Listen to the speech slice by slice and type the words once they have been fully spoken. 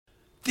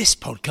This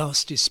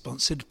podcast is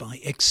sponsored by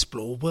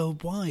Explore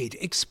Worldwide.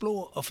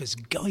 Explore offers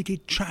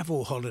guided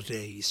travel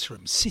holidays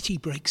from city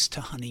breaks to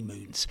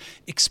honeymoons.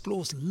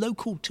 Explore's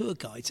local tour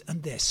guides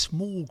and their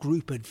small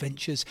group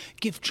adventures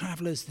give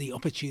travellers the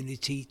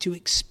opportunity to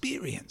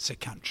experience a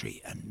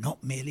country and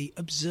not merely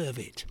observe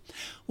it.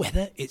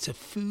 Whether it's a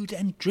food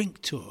and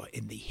drink tour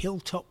in the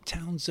hilltop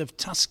towns of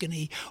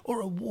Tuscany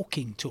or a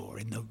walking tour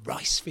in the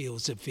rice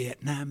fields of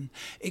Vietnam,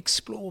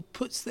 Explore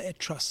puts their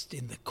trust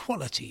in the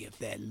quality of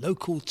their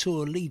local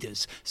tour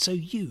leaders so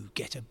you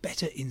get a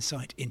better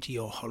insight into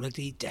your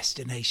holiday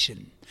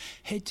destination.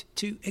 Head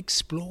to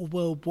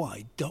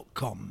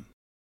exploreworldwide.com.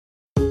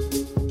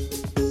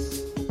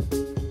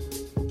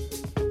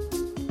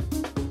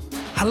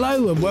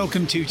 Hello and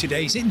welcome to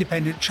today's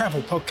independent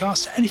travel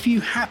podcast. And if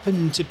you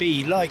happen to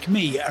be, like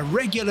me, a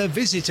regular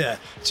visitor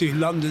to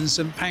London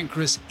St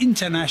Pancras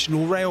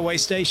International Railway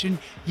Station,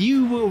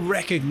 you will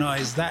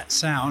recognise that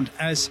sound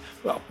as,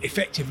 well,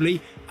 effectively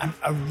an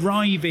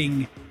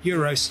arriving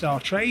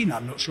Eurostar train.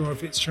 I'm not sure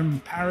if it's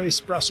from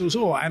Paris, Brussels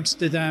or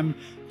Amsterdam,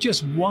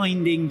 just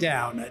winding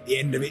down at the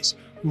end of its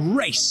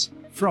race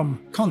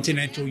from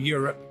continental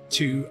Europe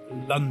to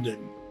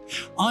London.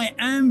 I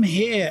am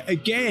here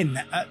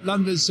again at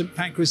London St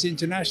Pancras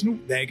International,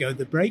 there go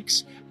the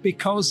brakes,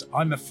 because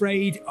I'm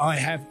afraid I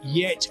have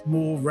yet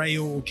more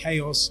rail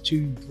chaos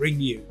to bring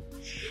you.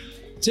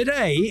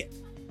 Today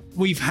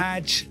we've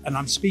had, and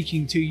I'm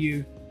speaking to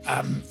you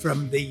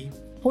from the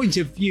point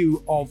of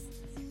view of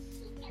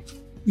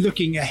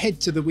looking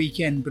ahead to the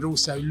weekend, but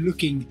also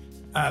looking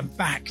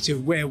back to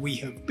where we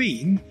have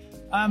been.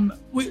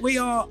 We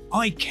are,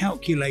 I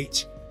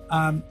calculate,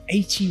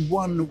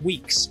 81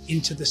 weeks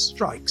into the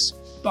strikes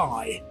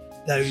by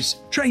those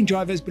train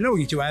drivers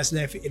belonging to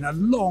Aslef in a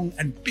long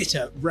and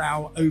bitter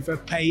row over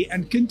pay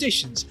and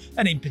conditions.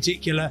 And in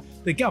particular,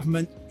 the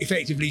government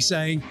effectively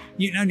saying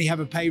you can only have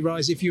a pay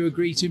rise if you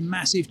agree to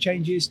massive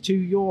changes to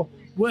your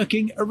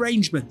working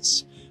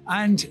arrangements.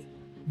 And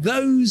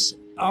those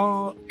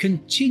are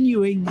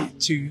continuing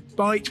to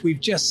bite.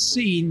 We've just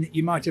seen,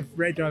 you might have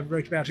read, I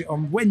wrote about it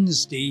on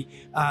Wednesday,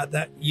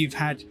 that you've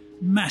had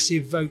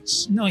massive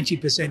votes,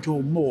 90%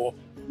 or more,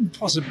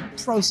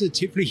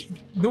 positively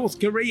North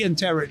Korean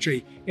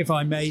territory, if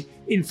I may,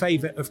 in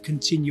favour of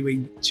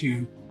continuing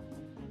to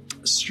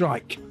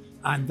strike.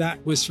 And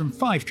that was from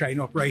 5 train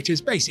operators.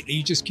 Basically,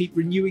 you just keep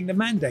renewing the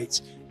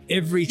mandates.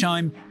 Every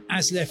time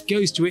Aslef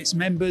goes to its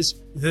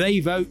members, they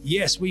vote,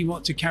 yes, we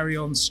want to carry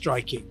on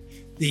striking.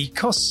 The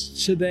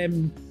costs to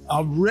them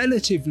are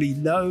relatively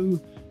low.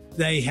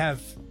 They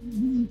have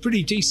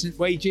pretty decent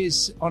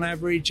wages on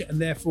average, and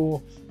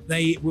therefore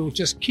they will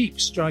just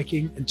keep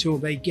striking until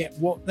they get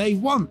what they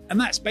want. And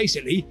that's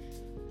basically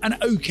an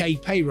okay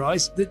pay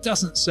rise that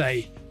doesn't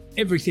say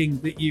everything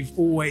that you've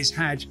always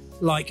had,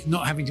 like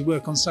not having to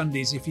work on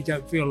Sundays if you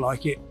don't feel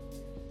like it,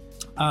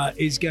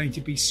 is going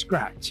to be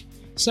scrapped.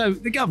 So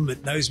the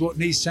government knows what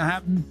needs to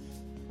happen.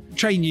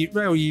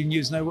 Rail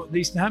unions know what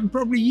needs to happen.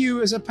 Probably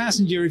you as a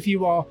passenger, if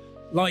you are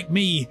like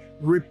me,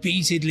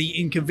 repeatedly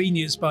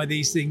inconvenienced by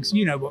these things,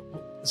 you know what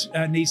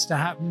needs to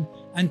happen.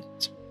 And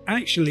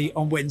actually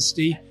on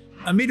Wednesday,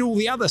 amid all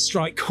the other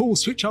strike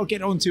calls, which I'll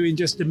get onto in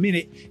just a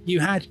minute,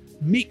 you had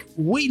Mick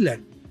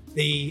Whelan,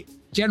 the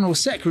General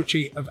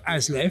Secretary of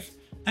Aslef,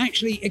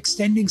 actually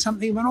extending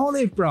something of an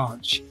olive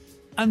branch.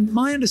 And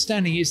my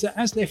understanding is that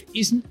Aslef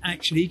isn't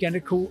actually going to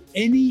call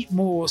any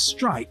more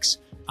strikes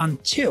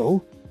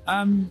until,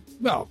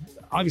 well,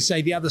 I would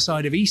say the other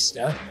side of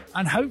Easter,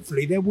 and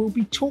hopefully there will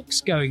be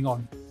talks going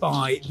on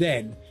by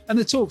then. And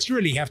the talks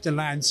really have to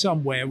land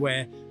somewhere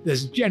where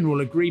there's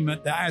general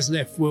agreement that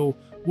Aslef will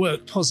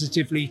work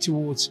positively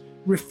towards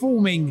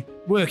reforming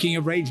working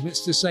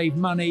arrangements to save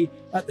money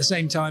at the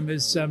same time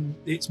as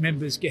its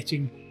members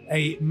getting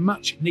a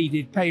much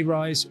needed pay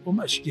rise, or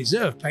much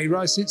deserved pay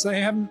rise, since they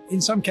haven't in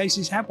some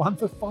cases had one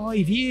for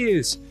 5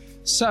 years.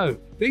 So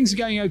things are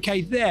going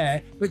okay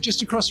there, but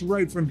just across the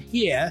road from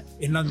here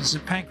in London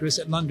St Pancras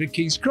at London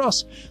King's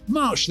Cross,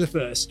 March the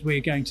 1st, we're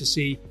going to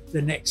see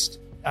the next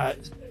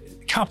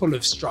couple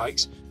of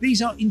strikes.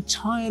 These are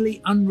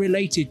entirely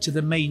unrelated to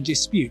the main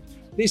dispute.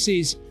 This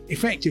is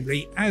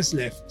effectively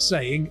Aslef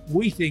saying,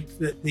 we think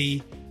that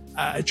the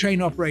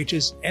train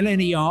operators,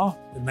 LNER,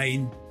 the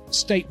main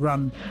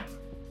state-run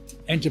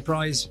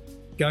enterprise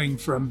going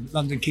from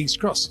London King's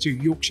Cross to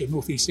Yorkshire,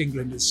 North East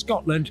England and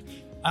Scotland,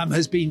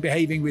 has been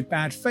behaving with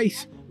bad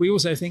faith. We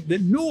also think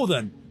that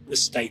Northern, the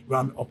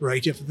state-run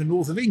operator for the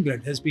north of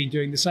England, has been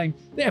doing the same.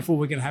 Therefore,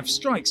 we're going to have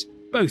strikes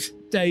both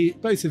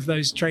of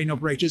those train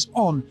operators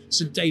on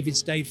St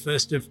David's Day,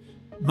 1st of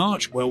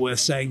March. Well worth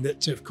saying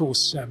that, of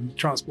course,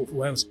 Transport for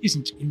Wales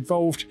isn't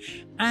involved.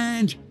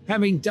 And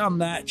having done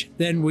that,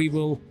 then we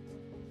will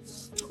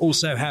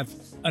also have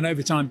an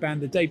overtime ban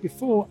the day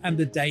before and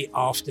the day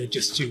after,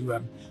 just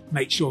to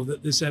make sure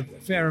that there's a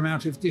fair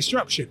amount of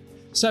disruption.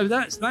 So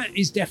that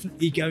is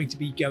definitely going to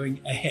be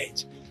going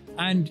ahead.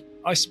 And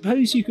I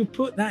suppose you could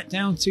put that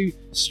down to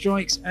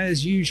strikes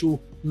as usual,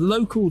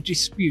 local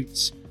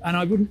disputes. And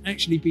I wouldn't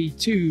actually be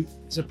too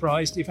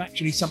surprised if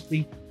actually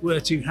something were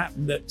to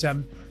happen that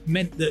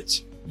meant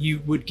that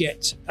you would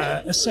get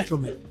a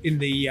settlement in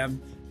the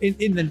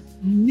in the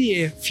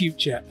near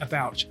future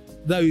about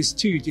those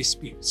two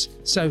disputes.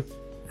 So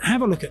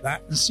have a look at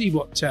that and see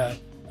what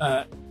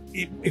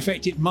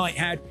effect it might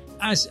have.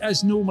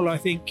 As normal, I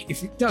think,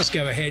 if it does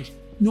go ahead,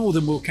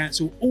 Northern will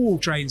cancel all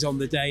trains on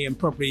the day and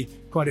probably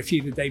quite a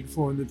few the day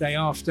before and the day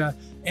after.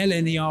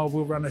 LNER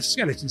will run a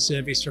skeleton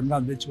service from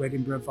London to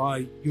Edinburgh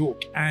via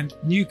York and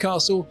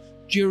Newcastle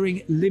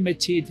during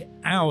limited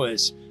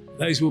hours.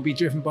 Those will be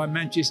driven by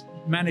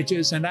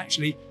managers, and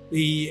actually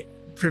the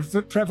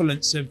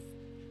prevalence of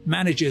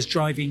managers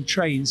driving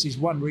trains is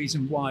one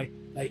reason why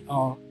they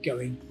are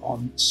going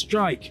on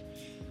strike.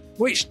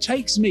 Which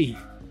takes me,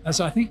 as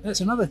I think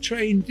that's another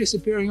train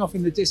disappearing off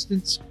in the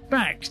distance,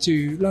 back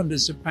to London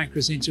St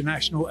Pancras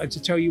International and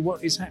to tell you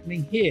what is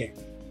happening here.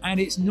 And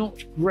it's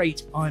not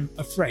great, I'm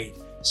afraid.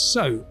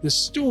 So the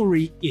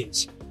story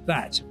is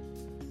that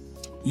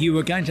you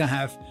are going to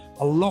have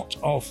a lot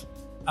of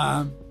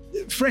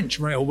French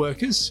rail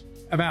workers,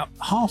 about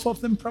half of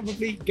them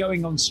probably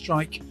going on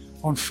strike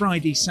on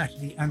Friday,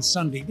 Saturday and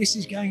Sunday. This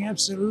is going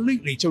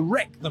absolutely to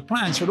wreck the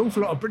plans for an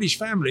awful lot of British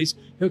families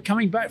who are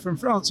coming back from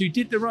France, who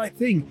did the right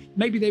thing.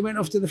 Maybe they went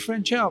off to the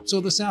French Alps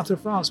or the south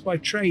of France by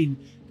train.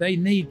 They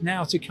need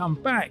now to come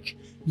back.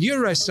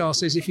 Eurostar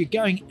says if you're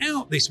going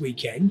out this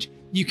weekend,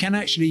 you can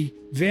actually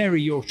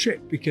vary your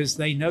trip because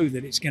they know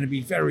that it's going to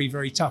be very,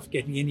 very tough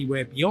getting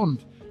anywhere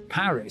beyond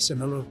Paris,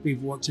 and a lot of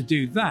people want to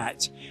do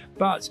that.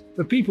 But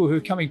for people who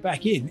are coming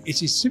back in,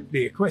 it is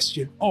simply a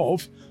question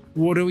of,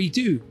 what do we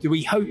do? Do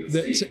we hope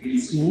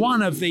that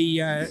one of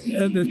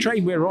the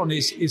train we're on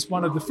is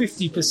one of the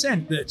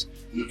 50% that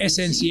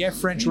SNCF,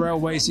 French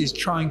Railways, is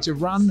trying to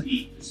run?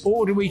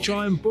 Or do we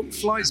try and book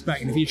flights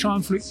back? And if you try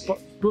and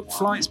book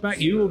flights back,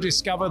 you will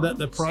discover that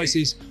the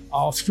prices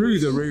are through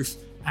the roof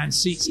and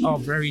seats are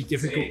very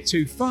difficult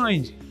to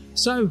find.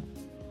 So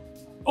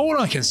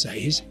all I can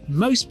say is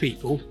most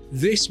people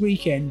this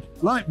weekend,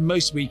 like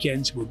most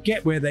weekends, will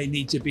get where they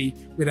need to be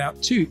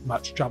without too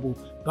much trouble.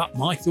 But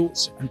my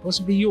thoughts, and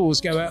possibly yours,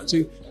 go out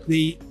to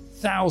the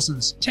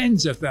thousands,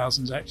 tens of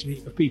thousands actually,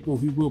 of people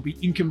who will be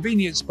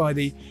inconvenienced by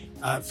the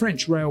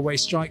French railway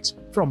strikes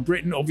from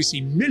Britain.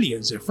 Obviously,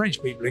 millions of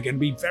French people are going to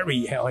be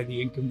very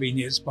highly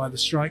inconvenienced by the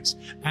strikes.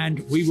 And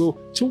we will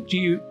talk to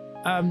you.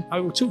 I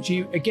will talk to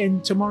you again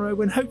tomorrow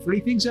when hopefully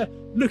things are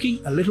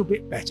looking a little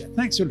bit better.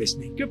 Thanks for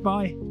listening.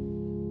 Goodbye.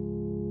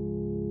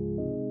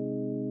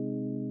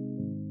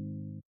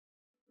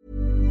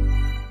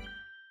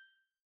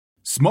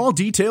 Small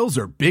details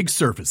are big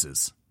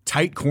surfaces.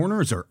 Tight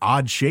corners are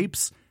odd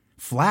shapes.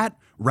 Flat,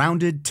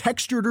 rounded,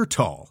 textured, or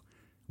tall.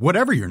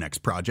 Whatever your next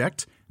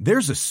project,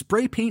 there's a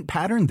spray paint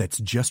pattern that's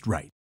just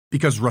right.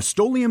 Because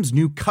Rust-Oleum's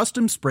new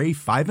Custom Spray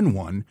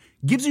 5-in-1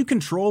 gives you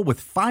control with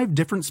 5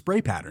 different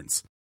spray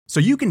patterns. So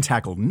you can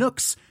tackle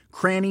nooks,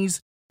 crannies,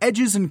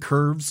 edges, and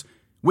curves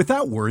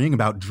without worrying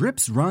about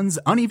drips, runs,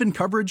 uneven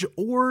coverage,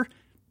 or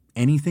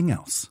anything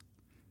else.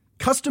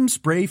 Custom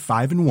Spray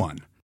 5-in-1.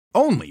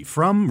 Only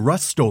from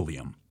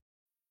Rust-Oleum.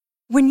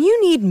 When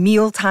you need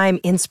mealtime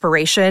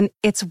inspiration,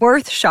 it's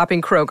worth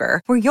shopping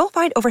Kroger, where you'll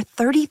find over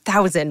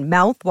 30,000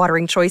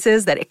 mouth-watering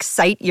choices that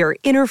excite your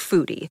inner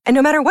foodie. And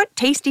no matter what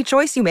tasty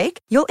choice you make,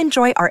 you'll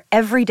enjoy our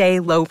everyday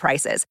low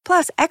prices,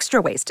 plus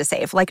extra ways to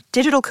save, like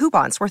digital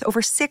coupons worth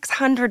over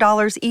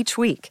 $600 each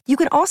week. You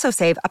can also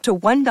save up to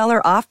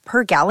 $1 off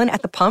per gallon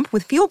at the pump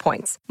with fuel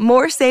points.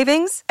 More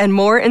savings and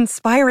more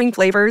inspiring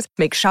flavors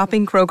make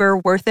shopping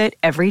Kroger worth it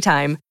every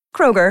time.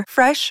 Kroger,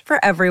 fresh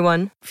for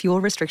everyone. Fuel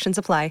restrictions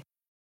apply.